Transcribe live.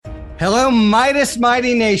Hello, Midas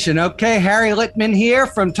Mighty Nation. Okay, Harry Litman here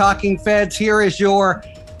from Talking Feds. Here is your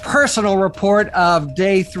personal report of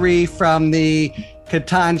day 3 from the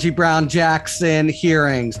Ketanji Brown Jackson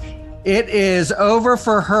hearings. It is over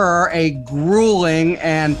for her, a grueling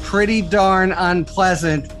and pretty darn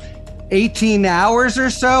unpleasant 18 hours or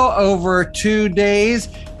so over 2 days.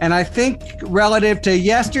 And I think relative to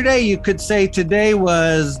yesterday, you could say today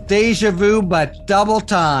was deja vu, but double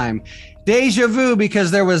time. Deja vu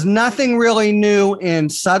because there was nothing really new in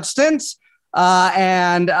substance.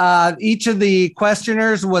 And each of the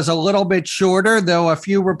questioners was a little bit shorter, though a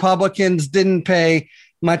few Republicans didn't pay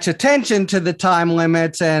much attention to the time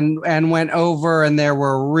limits and went over, and there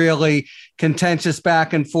were really contentious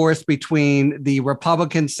back and forth between the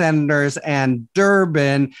Republican senators and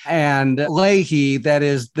Durbin and Leahy, that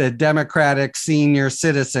is the Democratic senior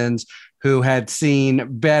citizens who had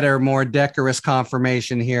seen better, more decorous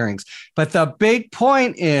confirmation hearings. But the big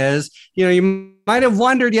point is, you might have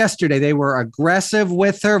wondered yesterday, they were aggressive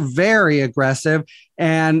with her, very aggressive.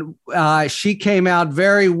 And she came out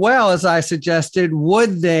very well, as I suggested.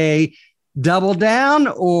 Would they double down,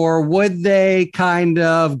 or would they kind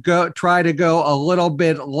of try to go a little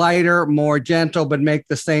bit lighter, more gentle, but make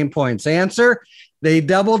the same points? Answer, they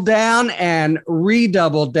doubled down and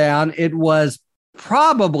redoubled down. It was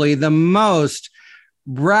probably the most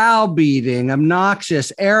browbeating,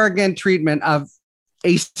 obnoxious, arrogant treatment of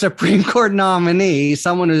a Supreme Court nominee,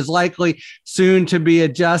 someone who's likely soon to be a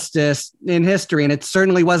justice in history. And it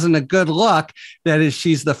certainly wasn't a good look that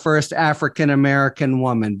she's the first African-American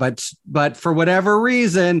woman. But for whatever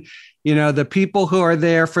reason, the people who are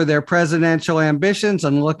there for their presidential ambitions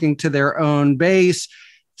and looking to their own base,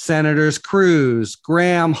 Senators Cruz,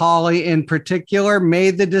 Graham, Hawley in particular,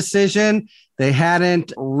 made the decision. They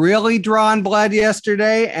hadn't really drawn blood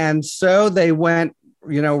yesterday, and so they went,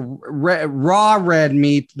 raw red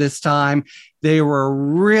meat this time. They were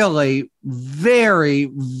really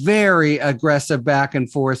very, very aggressive back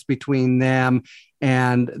and forth between them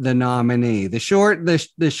and the nominee. The short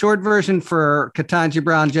version for Ketanji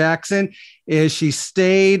Brown Jackson is she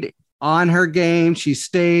stayed on her game. She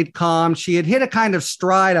stayed calm. She had hit a kind of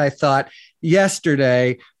stride, I thought,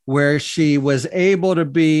 yesterday, where she was able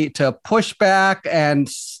to push back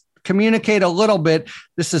and communicate a little bit.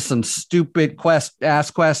 This is some stupid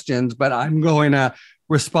ask questions, but I'm going to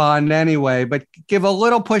respond anyway, but give a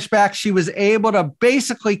little pushback. She was able to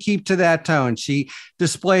basically keep to that tone. She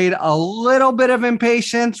displayed a little bit of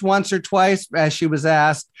impatience once or twice as she was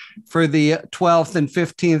asked for the 12th and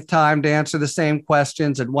 15th time to answer the same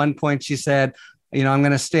questions. At one point she said, I'm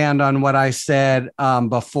going to stand on what I said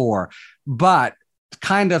before. But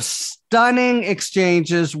kind of stunning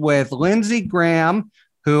exchanges with Lindsey Graham,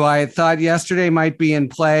 who I thought yesterday might be in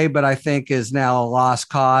play, but I think is now a lost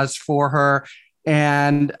cause for her,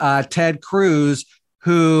 and Ted Cruz,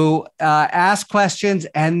 who asked questions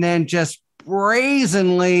and then just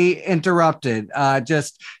brazenly interrupted,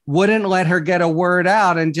 just wouldn't let her get a word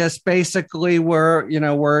out, and just basically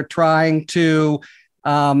were trying to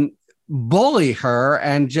bully her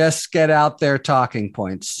and just get out their talking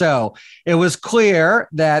points. So it was clear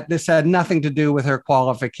that this had nothing to do with her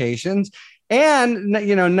qualifications and,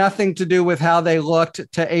 nothing to do with how they looked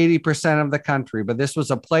to 80% of the country. But this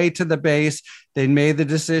was a play to the base. They made the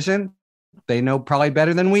decision. They know probably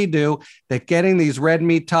better than we do that getting these red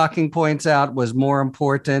meat talking points out was more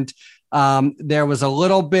important. There was a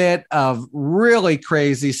little bit of really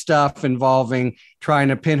crazy stuff involving trying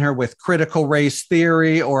to pin her with critical race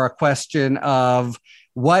theory or a question of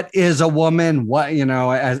what is a woman,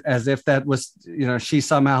 as if that was, she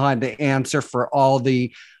somehow had to answer for all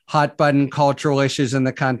the hot button cultural issues in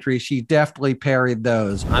the country. She definitely parried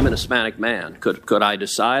those. I'm an Hispanic man. Could I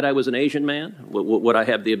decide I was an Asian man? Would I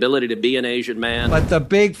have the ability to be an Asian man? But the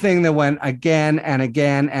big thing that went again and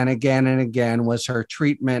again and again and again was her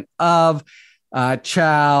treatment of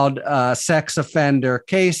child sex offender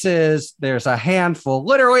cases. There's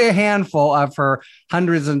literally a handful of her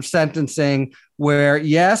hundreds of sentencing where,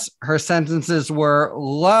 yes, her sentences were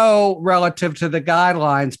low relative to the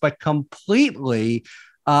guidelines, but completely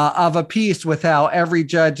of a piece with how every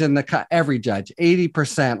judge,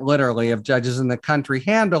 80% literally of judges in the country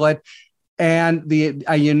handle it. And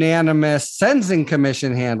a unanimous sentencing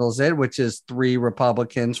commission handles it, which is 3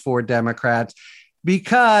 Republicans, 4 Democrats,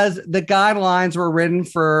 because the guidelines were written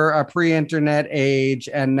for a pre-internet age.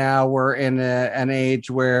 And now we're in an age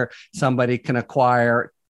where somebody can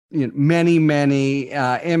acquire many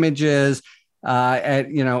images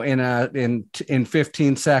in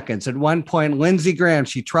 15 seconds. At one point, Lindsey Graham,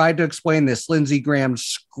 she tried to explain this. Lindsey Graham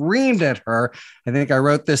screamed at her. I think I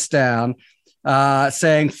wrote this down.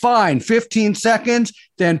 saying, fine, 15 seconds,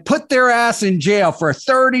 then put their ass in jail for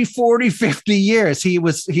 30, 40, 50 years. He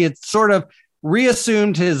had sort of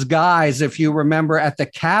reassumed his guise, if you remember, at the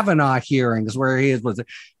Kavanaugh hearings, where he was a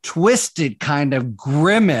twisted kind of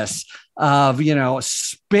grimace of,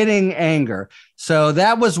 spitting anger. So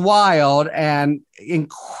that was wild and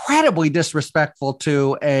incredibly disrespectful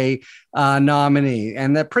to a nominee.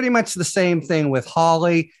 And that pretty much the same thing with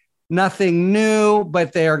Hawley. Nothing new,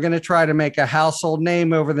 but they are going to try to make a household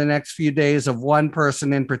name over the next few days of one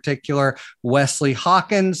person in particular, Wesley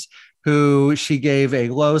Hawkins, who she gave a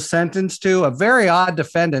low sentence to, a very odd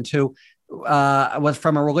defendant who was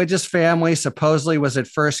from a religious family, supposedly was at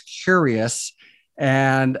first curious,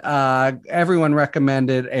 and everyone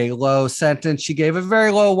recommended a low sentence. She gave a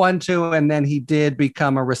very low one to, and then he did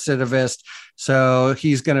become a recidivist. So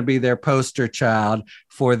he's going to be their poster child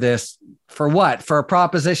for this. For what? For a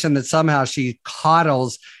proposition that somehow she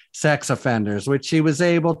coddles sex offenders, which she was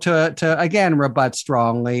able to again rebut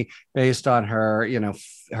strongly based on her,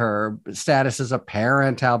 her status as a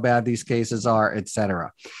parent, how bad these cases are,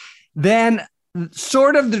 etc. Then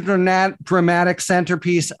sort of the dramatic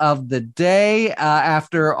centerpiece of the day,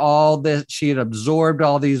 after all this, she had absorbed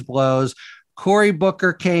all these blows. Cory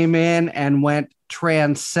Booker came in and went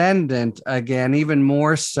transcendent again, even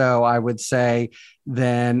more so, I would say,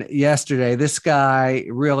 than yesterday. This guy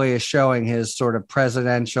really is showing his sort of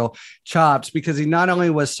presidential chops, because he not only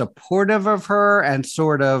was supportive of her and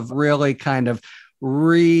sort of really kind of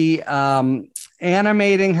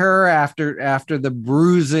animating her after the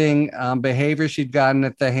bruising behavior she'd gotten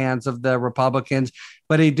at the hands of the Republicans,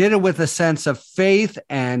 but he did it with a sense of faith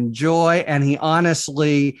and joy. And he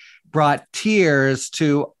honestly brought tears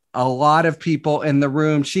to a lot of people in the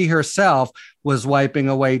room. She herself was wiping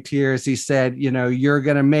away tears. He said, you're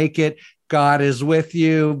going to make it. God is with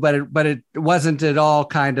you. But it wasn't at all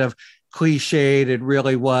kind of cliched. It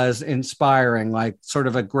really was inspiring, like sort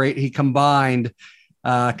of he combined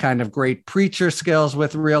kind of great preacher skills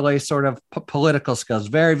with really sort of political skills.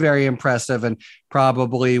 Very, very impressive, and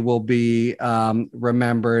probably will be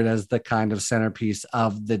remembered as the kind of centerpiece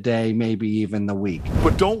of the day, maybe even the week.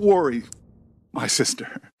 But don't worry, my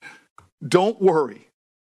sister. Don't worry.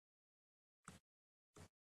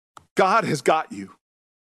 God has got you.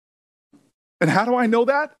 And how do I know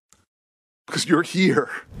that? Because you're here.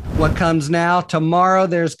 What comes now? Tomorrow,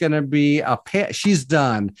 there's going to be she's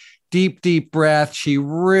done. Deep, deep breath. She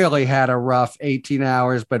really had a rough 18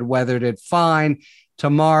 hours, but weathered it fine.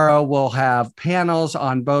 Tomorrow, we'll have panels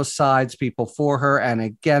on both sides, people for her and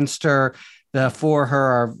against her. The for her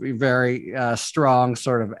are very strong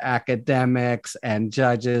sort of academics and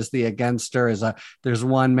judges. The against her is there's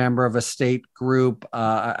one member of a state group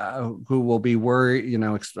who will be worried,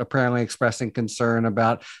 apparently expressing concern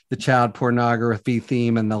about the child pornography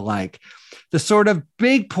theme and the like. The sort of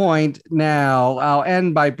big point now, I'll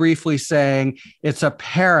end by briefly saying it's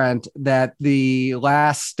apparent that the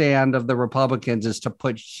last stand of the Republicans is to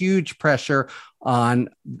put huge pressure on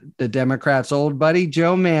the Democrats' old buddy,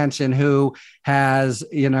 Joe Manchin, who has,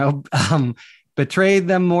 betrayed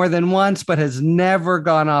them more than once, but has never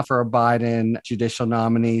gone off for a Biden judicial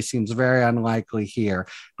nominee. Seems very unlikely here,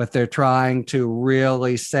 but they're trying to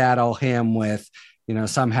really saddle him with,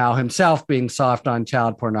 somehow himself being soft on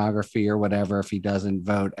child pornography or whatever if he doesn't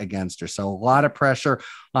vote against her. So a lot of pressure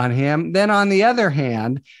on him. Then on the other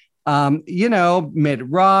hand, Mitt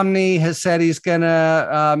Romney has said he's going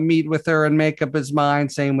to meet with her and make up his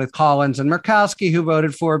mind. Same with Collins and Murkowski, who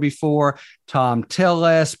voted for her before. Tom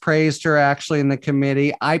Tillis praised her actually in the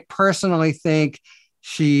committee. I personally think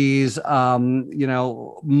she's,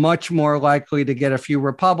 much more likely to get a few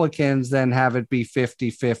Republicans than have it be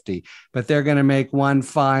 50-50. But they're going to make one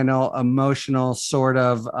final emotional sort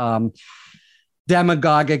of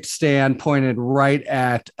demagogic stand pointed right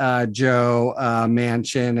at Joe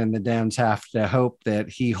Manchin, and the Dems have to hope that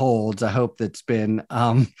he holds a hope that's been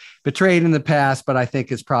betrayed in the past, but I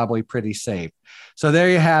think is probably pretty safe. So there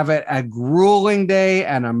you have it, a grueling day,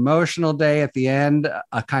 an emotional day at the end,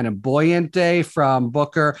 a kind of buoyant day from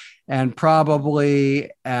Booker, and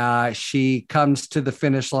probably she comes to the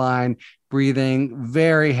finish line breathing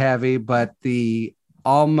very heavy, but the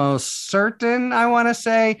almost certain, I want to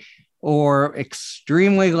say, or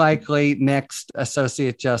extremely likely next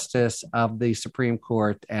Associate Justice of the Supreme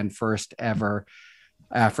Court and first ever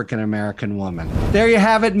African-American woman. There you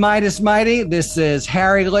have it, Midas Mighty. This is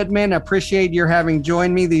Harry Litman. Appreciate your having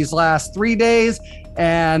joined me these last 3 days,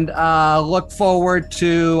 and look forward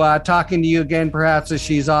to talking to you again, perhaps as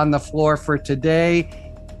she's on the floor for today.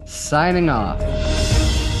 Signing off.